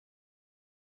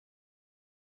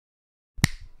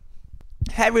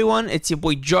Hey everyone, it's your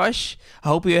boy Josh. I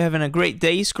hope you're having a great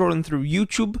day scrolling through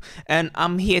YouTube, and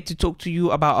I'm here to talk to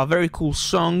you about a very cool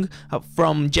song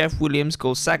from Jeff Williams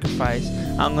called Sacrifice.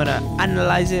 I'm gonna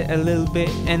analyze it a little bit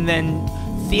and then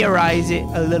theorize it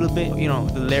a little bit, you know,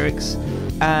 the lyrics,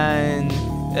 and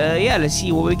yeah, let's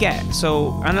see what we get.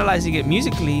 So analyzing it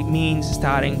musically means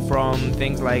starting from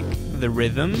things like the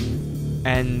rhythm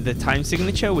and the time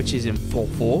signature, which is in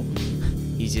 4/4,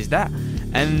 easy as that,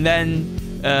 and then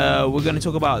we're going to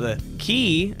talk about the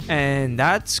key, and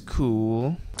that's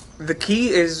cool. The key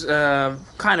is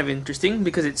kind of interesting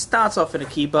because it starts off in a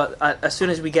key, but as soon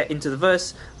as we get into the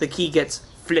verse, the key gets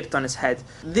flipped on its head.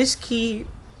 This key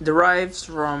derives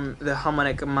from the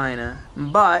harmonic minor,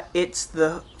 but it's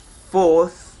the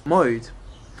 4th mode.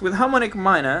 With harmonic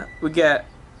minor, we get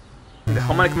the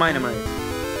harmonic minor mode,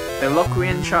 the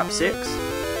Locrian sharp 6,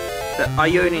 the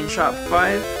Ionian sharp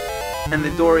 5, and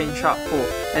the Dorian sharp 4,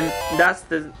 and that's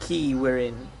the key we're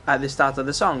in at the start of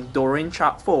the song, Dorian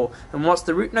sharp 4. And what's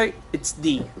the root note? It's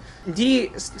D.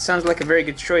 D sounds like a very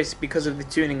good choice because of the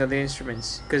tuning of the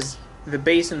instruments, because the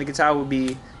bass and the guitar will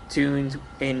be tuned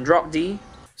in drop D.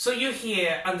 So you're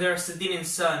here under a Sardinian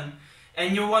sun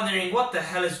and you're wondering what the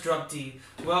hell is drop D?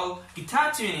 Well, guitar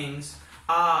tunings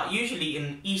are usually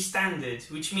in E standard,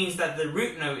 which means that the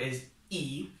root note is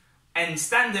E, and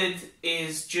standard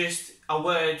is just a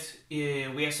word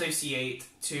we associate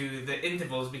to the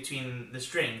intervals between the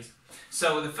strings.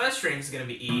 So the first string is going to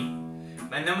be E,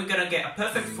 and then we're going to get a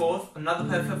perfect fourth, another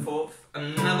perfect fourth,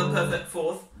 another perfect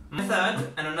fourth, a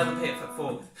third, and another perfect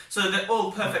fourth. So they're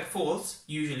all perfect fourths,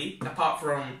 usually, apart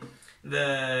from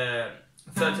the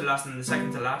third to last and the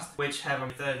second to last, which have a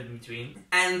third in between.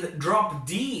 And drop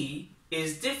D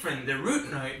is different. The root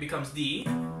note becomes D,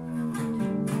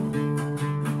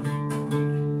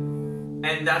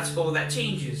 and that's all that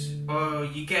changes. Or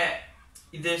you get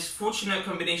this fortunate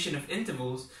combination of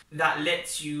intervals that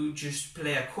lets you just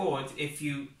play a chord if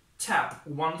you tap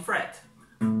one fret.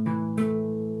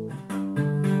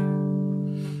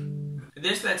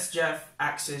 This lets Jeff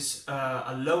access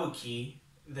a lower key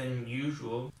than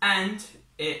usual, and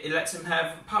it lets him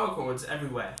have power chords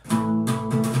everywhere.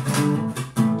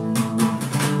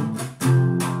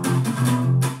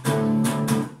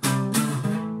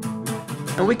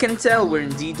 And we can tell we're in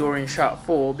D Dorian sharp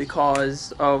 4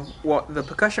 because of what the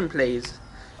percussion plays,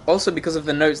 also because of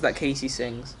the notes that Casey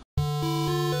sings.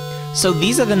 So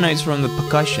these are the notes from the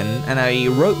percussion, and I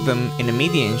wrote them in a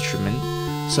MIDI instrument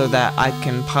so that I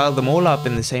can pile them all up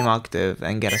in the same octave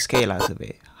and get a scale out of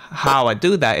it. How I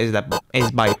do that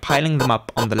is by piling them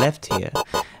up on the left here,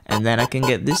 and then I can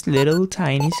get this little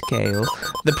tiny scale.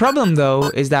 The problem though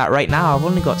is that right now I've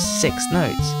only got 6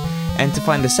 notes. And to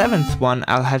find the 7th one,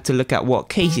 I'll have to look at what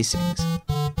Casey sings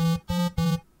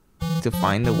to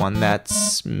find the one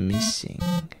that's missing.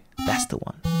 That's the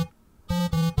one.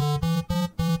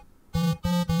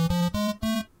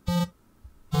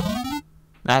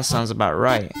 That sounds about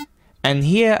right. And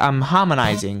here I'm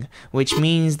harmonizing, which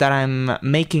means that I'm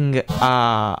making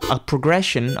a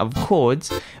progression of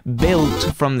chords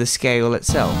built from the scale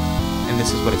itself. And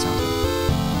this is what it sounds like.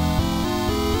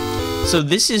 So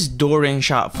this is Dorian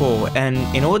sharp 4, and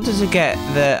in order to get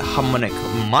the harmonic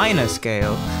minor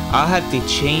scale, I'll have to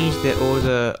change the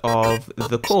order of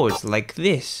the chords like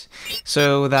this,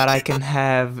 so that I can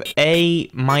have A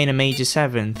minor major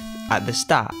 7th at the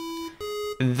start.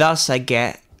 Thus I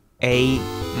get a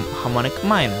harmonic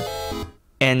minor,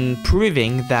 and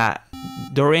proving that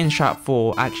Dorian sharp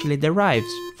 4 actually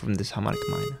derives from this harmonic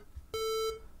minor.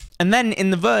 And then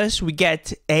in the verse we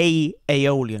get A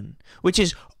Aeolian, which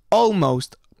is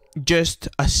almost just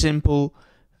a simple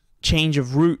change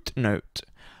of root note.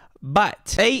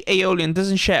 But A Aeolian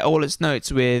doesn't share all its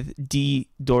notes with D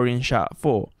Dorian sharp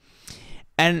 4.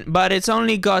 But it's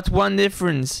only got one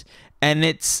difference, and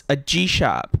it's a G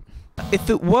sharp. If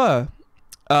it were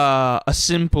a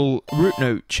simple root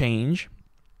note change,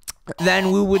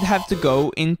 then we would have to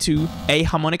go into a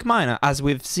harmonic minor, as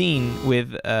we've seen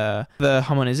with the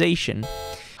harmonization.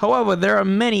 However, there are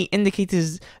many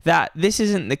indicators that this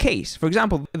isn't the case. For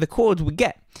example, the chord we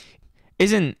get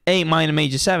isn't A minor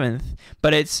major 7th,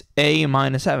 but it's A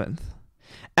minor 7th.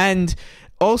 And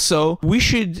also, we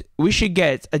should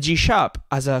get a G sharp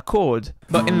as a chord,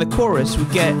 but in the chorus we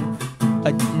get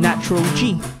a natural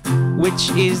G,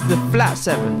 which is the flat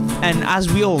 7th. And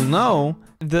as we all know,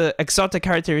 the exotic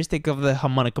characteristic of the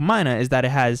harmonic minor is that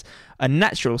it has a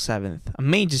natural 7th, a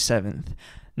major 7th,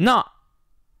 not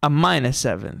a minor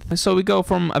 7th. So we go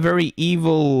from a very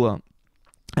evil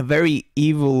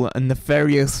and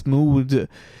nefarious mood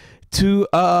to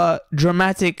a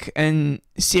dramatic and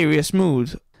serious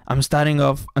mood. I'm starting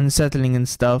off unsettling and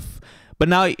stuff, But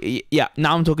now, yeah,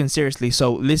 now I'm talking seriously,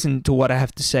 so listen to what I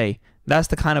have to say. That's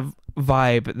the kind of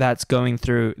vibe that's going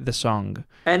through the song.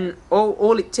 And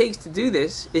all it takes to do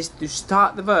this is to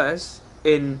start the verse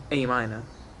in A minor.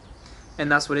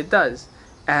 And that's what it does.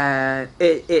 And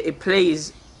it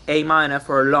plays A minor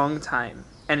for a long time.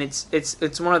 And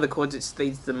it's one of the chords it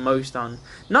stays the most on.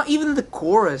 Not even the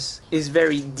chorus is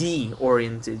very D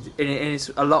oriented, and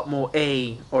it's a lot more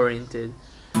A oriented.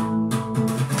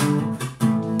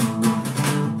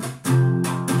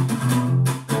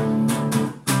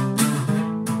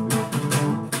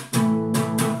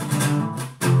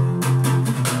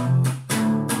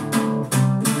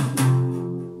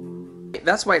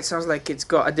 That's why it sounds like it's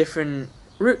got a different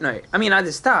root note. I mean, at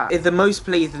the start, the most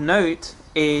played note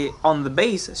on the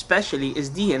bass especially is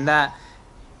D, and that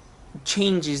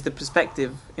changes the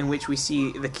perspective in which we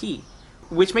see the key,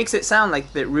 which makes it sound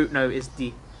like the root note is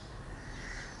D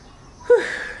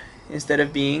instead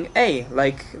of being A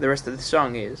like the rest of the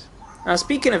song is. Now,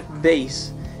 speaking of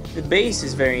bass, the bass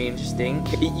is very interesting.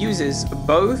 It uses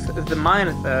both the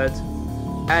minor third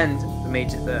and the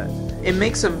major third. It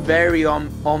makes a very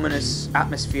ominous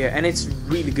atmosphere, and it's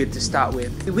really good to start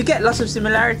with. We get lots of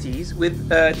similarities with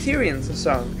Tyrion's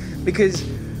song, because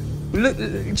look,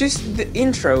 just the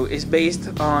intro is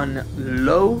based on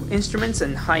low instruments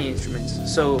and high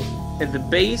instruments. So the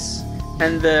bass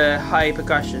and the high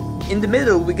percussion. In the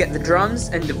middle we get the drums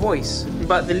and the voice,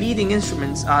 but the leading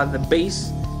instruments are the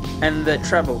bass and the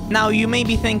treble. Now you may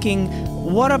be thinking,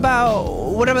 what about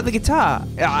the guitar?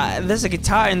 There's a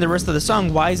guitar in the rest of the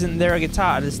song. Why isn't there a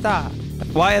guitar at the start?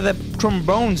 Why are the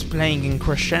trombones playing in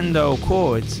crescendo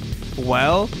chords?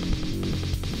 Well,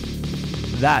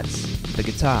 that's the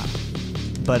guitar,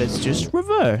 but it's just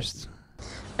reversed.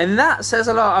 And that says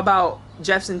a lot about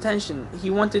Jeff's intention.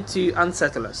 He wanted to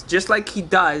unsettle us, just like he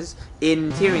does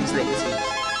in Tyrion's Legacy.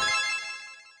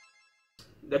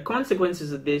 The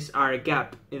consequences of this are a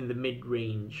gap in the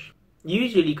mid-range.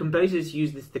 Usually, composers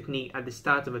use this technique at the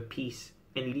start of a piece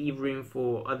and leave room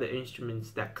for other instruments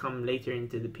that come later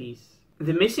into the piece.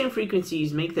 The missing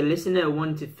frequencies make the listener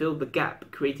want to fill the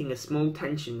gap, creating a small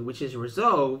tension which is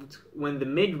resolved when the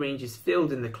mid-range is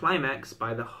filled in the climax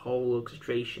by the whole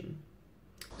orchestration.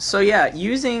 So yeah,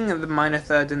 using the minor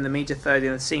third and the major third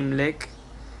in the same lick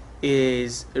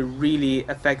is really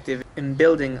effective in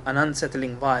building an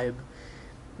unsettling vibe.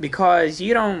 Because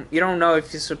you don't know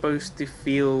if you're supposed to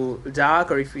feel dark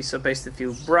or if you're supposed to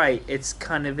feel bright. It's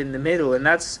kind of in the middle, and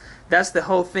that's the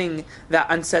whole thing that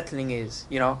unsettling is.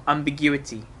 You know,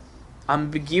 ambiguity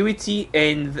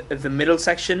in the middle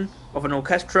section of an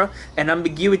orchestra, and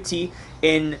ambiguity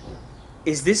in,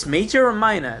 is this major or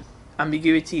minor?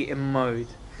 Ambiguity in mode.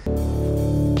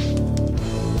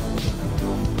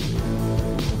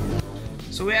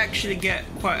 So we actually get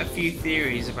quite a few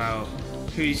theories about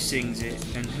who sings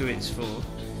it and who it's for,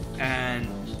 and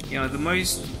you know, the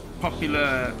most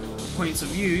popular points of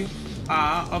view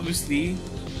are obviously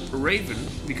Raven,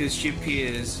 because she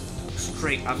appears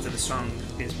straight after the song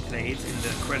is played in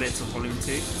the credits of Volume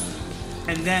 2,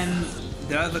 and then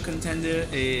the other contender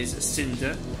is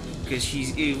Cinder, because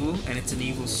she's evil and it's an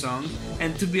evil song.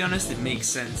 And to be honest, it makes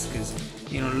sense, because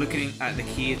you know, looking at the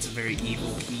key, it's a very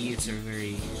evil key, it's a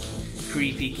very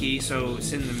creepy key, so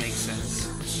Cinder makes sense.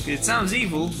 It sounds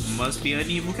evil, must be an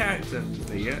evil character.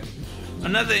 There you go.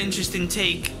 Another interesting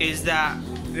take is that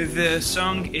the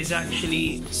song is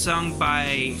actually sung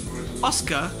by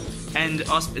Oscar and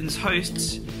Osbin's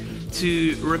hosts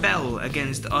to rebel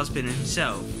against Osbin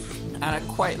himself. And I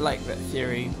quite like that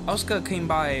theory. Oscar came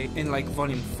by in like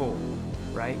Volume 4,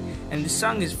 right? And the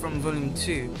song is from Volume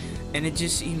 2, and it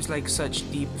just seems like such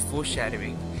deep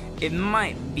foreshadowing. It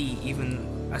might be even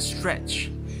a stretch,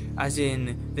 as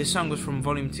in the song was from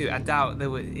Volume 2. I doubt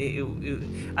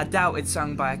it's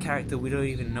sung by a character we don't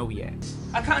even know yet.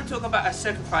 I can't talk about a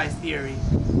sacrifice theory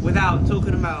without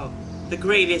talking about the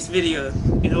greatest video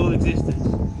in all existence.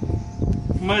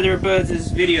 Murder Birds'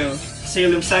 video,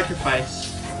 Salem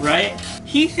Sacrifice, right?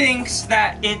 He thinks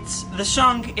that the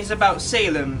song is about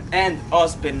Salem and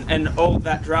Osbin and all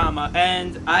that drama,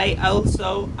 and I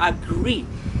also agree.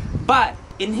 But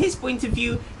in his point of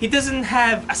view, he doesn't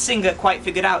have a singer quite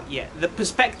figured out yet. The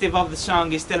perspective of the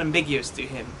song is still ambiguous to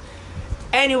him.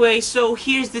 Anyway, so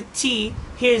here's the tea.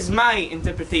 Here's my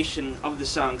interpretation of the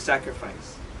song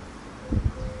Sacrifice.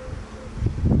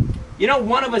 You know,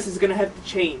 one of us is gonna have to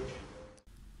change.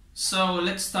 So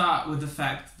let's start with the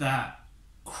fact that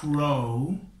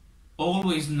Crow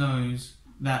always knows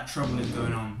that trouble is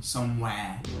going on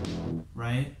somewhere,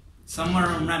 right? Somewhere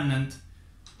on Remnant,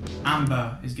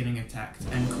 Amber is getting attacked,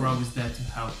 and Crow is there to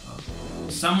help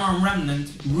her. Somewhere on Remnant,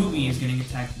 RWBY is getting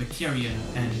attacked by Tyrion,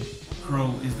 and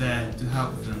Crow is there to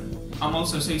help them. I'm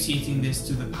also associating this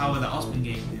to the power that Osmond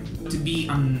gave him. To be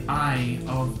an eye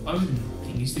of Odin,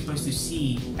 he's supposed to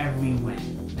see everywhere.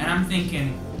 And I'm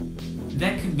thinking,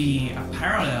 there could be a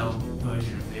parallel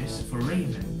version of this for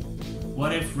Raven.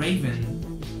 What if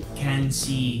Raven can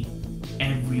see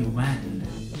everywhere?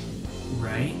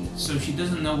 Right? So she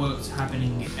doesn't know what's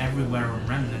happening everywhere on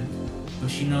Remnant, but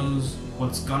she knows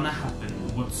what's gonna happen,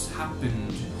 what's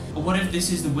happened. Or what if this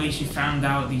is the way she found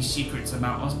out these secrets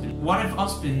about Osmond? What if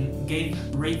Osmond gave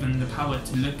Raven the power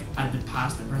to look at the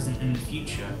past, the present, and the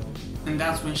future? And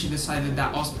that's when she decided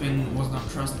that Osmond was not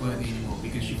trustworthy anymore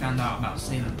because she found out about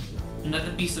Salem.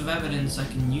 Another piece of evidence I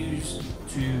can use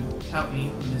to help me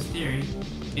with this theory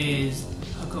is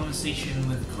her conversation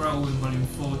with Crow in Volume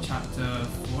 4, Chapter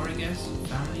 4, I guess,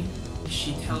 Family.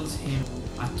 She tells him,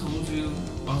 I told you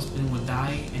Osmond would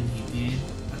die, and he did.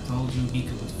 I told you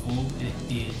Beacon would fall, and it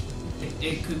did.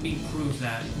 It could be proof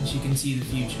that she can see the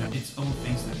future. It's all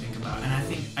things to think about, and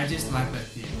I just like that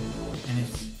theory. And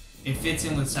it fits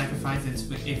in with sacrifice,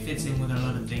 it fits in with a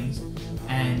lot of things,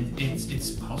 and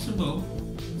it's possible,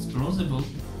 it's plausible.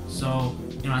 So,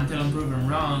 you know, until I'm proven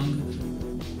wrong,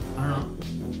 I don't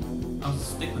know, I'll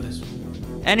stick with this one.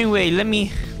 Anyway, let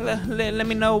me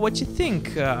know what you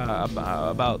think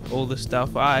about all this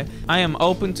stuff. I am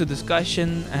open to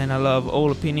discussion, and I love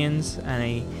all opinions, and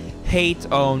I hate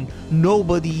on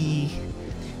nobody.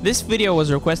 This video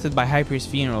was requested by Hyper's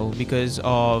Funeral because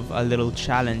of a little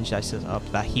challenge I set up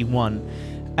that he won,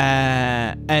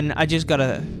 and I just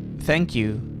gotta thank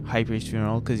you, Hyper's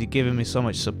Funeral, because you've given me so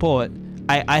much support.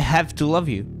 I have to love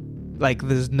you. Like,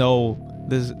 there's no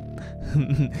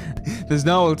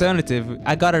alternative.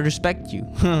 I gotta respect you.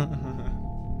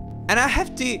 And I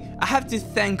have to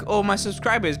thank all my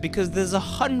subscribers, because there's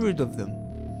 100 of them.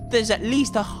 There's at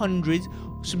least 100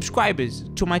 subscribers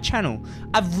to my channel.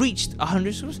 I've reached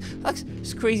 100 subscribers. Like,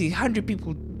 it's crazy. 100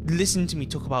 people listen to me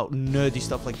talk about nerdy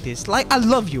stuff like this. Like, I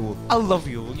love you all. I love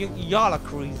you all. Y'all are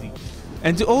crazy.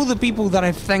 And to all the people that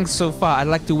I've thanked so far, I'd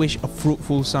like to wish a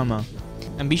fruitful summer.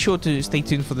 And be sure to stay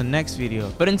tuned for the next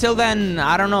video. But until then,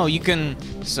 I don't know, you can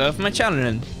surf my channel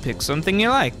and pick something you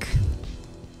like.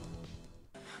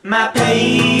 My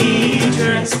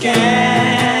patrons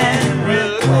can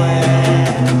request